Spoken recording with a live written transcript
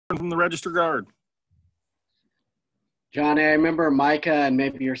from the Register Guard. Johnny, I remember Micah and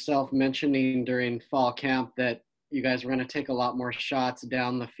maybe yourself mentioning during fall camp that you guys were going to take a lot more shots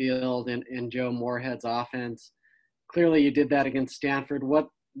down the field in Joe Moorhead's offense. Clearly you did that against Stanford.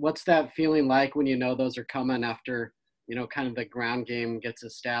 What's that feeling like when you know those are coming after, kind of the ground game gets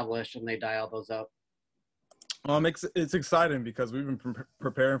established and they dial those up? It's exciting because we've been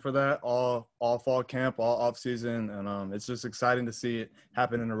preparing for that all fall camp, all off season, and it's just exciting to see it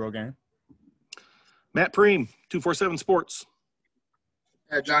happen in a real game. Matt Preem, 247 Sports.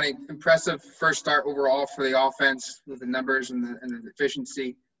 Johnny, impressive first start overall for the offense with the numbers and the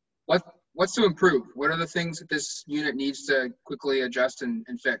efficiency. What's to improve? What are the things that this unit needs to quickly adjust and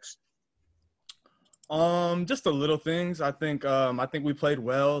fix? Just the little things. I think we played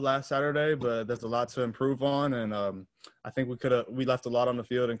well last Saturday, but there's a lot to improve on, and I think we left a lot on the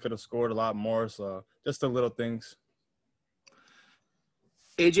field and could have scored a lot more. So just the little things.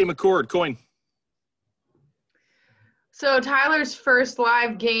 AJ McCord, Coin. So Tyler's first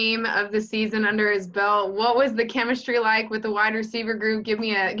live game of the season under his belt. What was the chemistry like with the wide receiver group? Give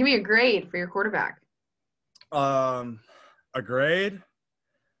me a grade for your quarterback. A grade.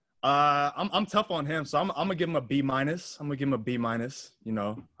 I'm tough on him, so I'm gonna give him a B-. I'm gonna give him a B-.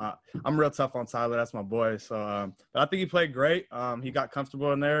 I'm real tough on Tyler. That's my boy. So, but I think he played great. He got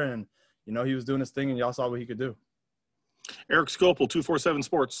comfortable in there, and he was doing his thing, and y'all saw what he could do. Eric Scopel, 247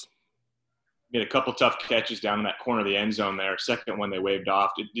 Sports. Made a couple tough catches down in that corner of the end zone there. Second one they waved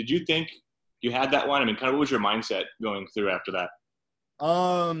off. Did you think you had that one? I mean, kind of what was your mindset going through after that?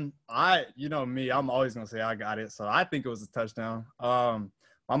 Me, I'm always gonna say I got it. So I think it was a touchdown. My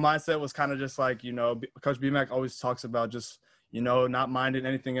mindset was kind of just like, Coach BMAC always talks about just, not minding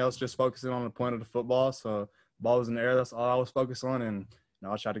anything else, just focusing on the point of the football. So ball was in the air. That's all I was focused on. And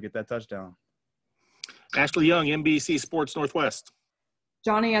I tried to get that touchdown. Ashley Young, NBC Sports Northwest.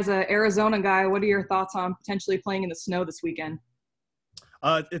 Johnny, as an Arizona guy, what are your thoughts on potentially playing in the snow this weekend?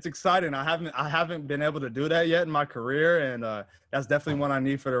 It's exciting. I haven't been able to do that yet in my career. And that's definitely one I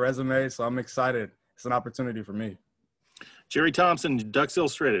need for the resume. So I'm excited. It's an opportunity for me. Jerry Thompson, Ducks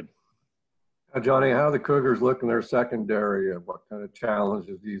Illustrated. Johnny, how are the Cougars look in their secondary? What kind of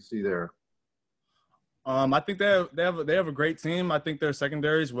challenges do you see there? I think they have a great team. I think their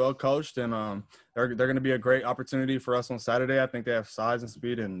secondary is well coached, and they're going to be a great opportunity for us on Saturday. I think they have size and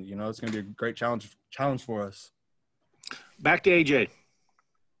speed, and it's going to be a great challenge for us. Back to AJ.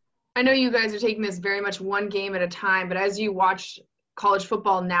 I know you guys are taking this very much one game at a time, but as you watch college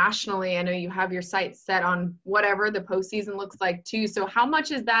football nationally, I know you have your sights set on whatever the postseason looks like too. So how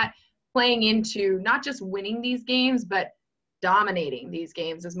much is that playing into not just winning these games, but dominating these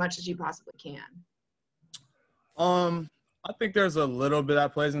games as much as you possibly can? I think there's a little bit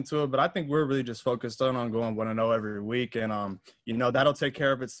that plays into it, but I think we're really just focused on going 1-0 every week. And, that'll take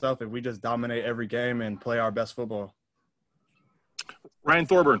care of itself if we just dominate every game and play our best football. Ryan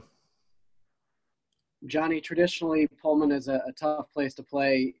Thorburn. Johnny, traditionally Pullman is a tough place to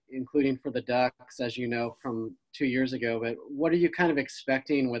play, including for the Ducks, as you know, from 2 years ago. But what are you kind of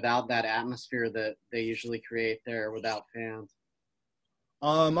expecting without that atmosphere that they usually create there without fans?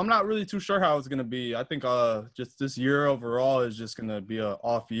 I'm not really too sure how it's going to be. I think just this year overall is just going to be an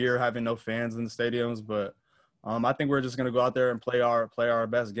off year, having no fans in the stadiums. But I think we're just going to go out there and play our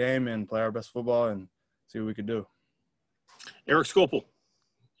best game and play our best football and see what we could do. Eric Scopel.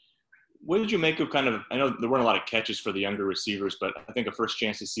 What did you make of I know there weren't a lot of catches for the younger receivers, but I think a first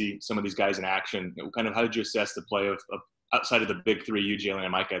chance to see some of these guys in action, how did you assess the play of outside of the big three, you, Jalen,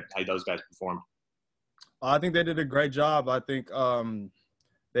 and Micah, how those guys performed? I think they did a great job. I think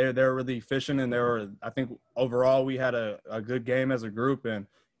they're really efficient, and I think overall we had a good game as a group, and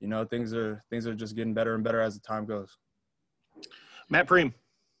things are just getting better and better as the time goes. Matt Preem.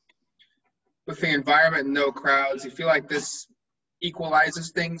 With the environment and no crowds, you feel like this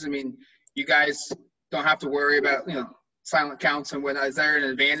equalizes things? I mean, you guys don't have to worry about silent counts and whatnot. Is there an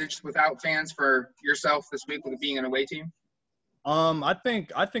advantage without fans for yourself this week with it being an away team? I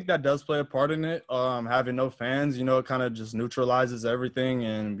think that does play a part in it. Having no fans, it kind of just neutralizes everything,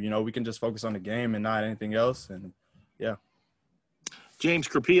 and we can just focus on the game and not anything else. And yeah. James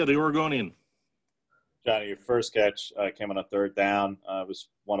Crapia, the Oregonian. Johnny, your first catch came on a third down. It was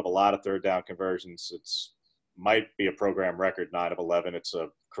one of a lot of third down conversions. It's might be a program record, 9 of 11. It's a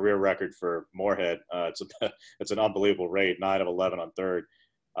career record for Moorhead. It's an unbelievable rate, 9 of 11 on third.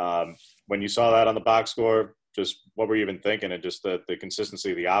 When you saw that on the box score, just what were you even thinking, and just the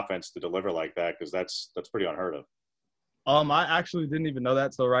consistency of the offense to deliver like that, because that's pretty unheard of. I actually didn't even know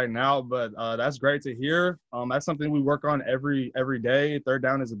that till right now, but that's great to hear. That's something we work on every day. Third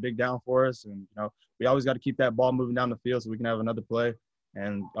down is a big down for us, and we always got to keep that ball moving down the field so we can have another play.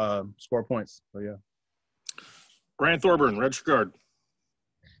 and score points. So yeah. Brian Thorburn, register guard.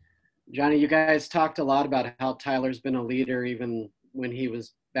 Johnny, you guys talked a lot about how Tyler's been a leader even when he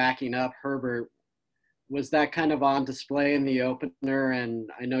was backing up Herbert. Was that kind of on display in the opener? And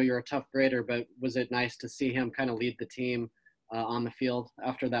I know you're a tough grader, but was it nice to see him kind of lead the team on the field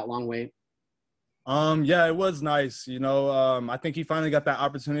after that long wait? Yeah, it was nice. I think he finally got that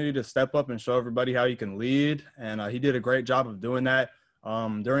opportunity to step up and show everybody how he can lead. And he did a great job of doing that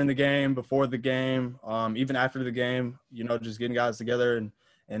during the game, before the game, even after the game, just getting guys together and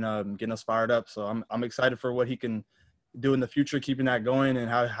getting us fired up. So I'm excited for what he can do in the future, keeping that going, and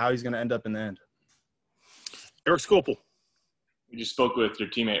how he's going to end up in the end. Eric Skopel. We just spoke with your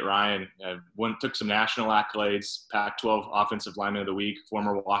teammate Ryan. Took some national accolades, Pac-12 Offensive Lineman of the Week,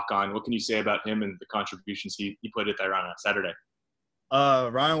 former walk-on. What can you say about him and the contributions he put it there on a Saturday?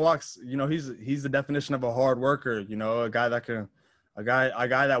 Ryan Walks, he's the definition of a hard worker. A guy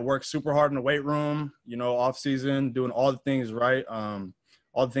that works super hard in the weight room. Off season, doing all the things right.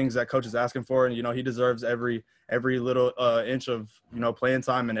 All the things that coach is asking for, and he deserves every little inch of playing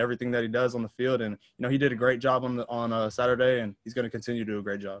time and everything that he does on the field. And he did a great job on Saturday, and he's going to continue to do a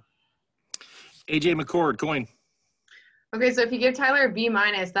great job. AJ McCord, Coin. Okay, so if you give Tyler a B-,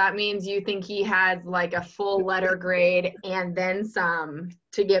 that means you think he has like a full letter grade and then some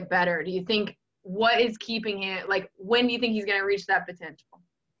to get better. Do you think what is keeping him? Like, when do you think he's going to reach that potential?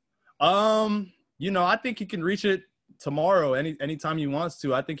 I think he can reach it tomorrow, anytime he wants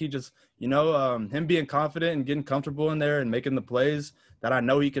to. I think he just, him being confident and getting comfortable in there and making the plays that I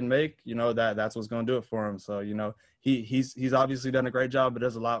know he can make, that's what's going to do it for him. So, he's obviously done a great job, but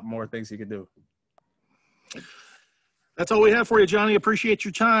there's a lot more things he could do. That's all we have for you, Johnny. Appreciate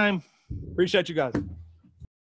your time. Appreciate you guys.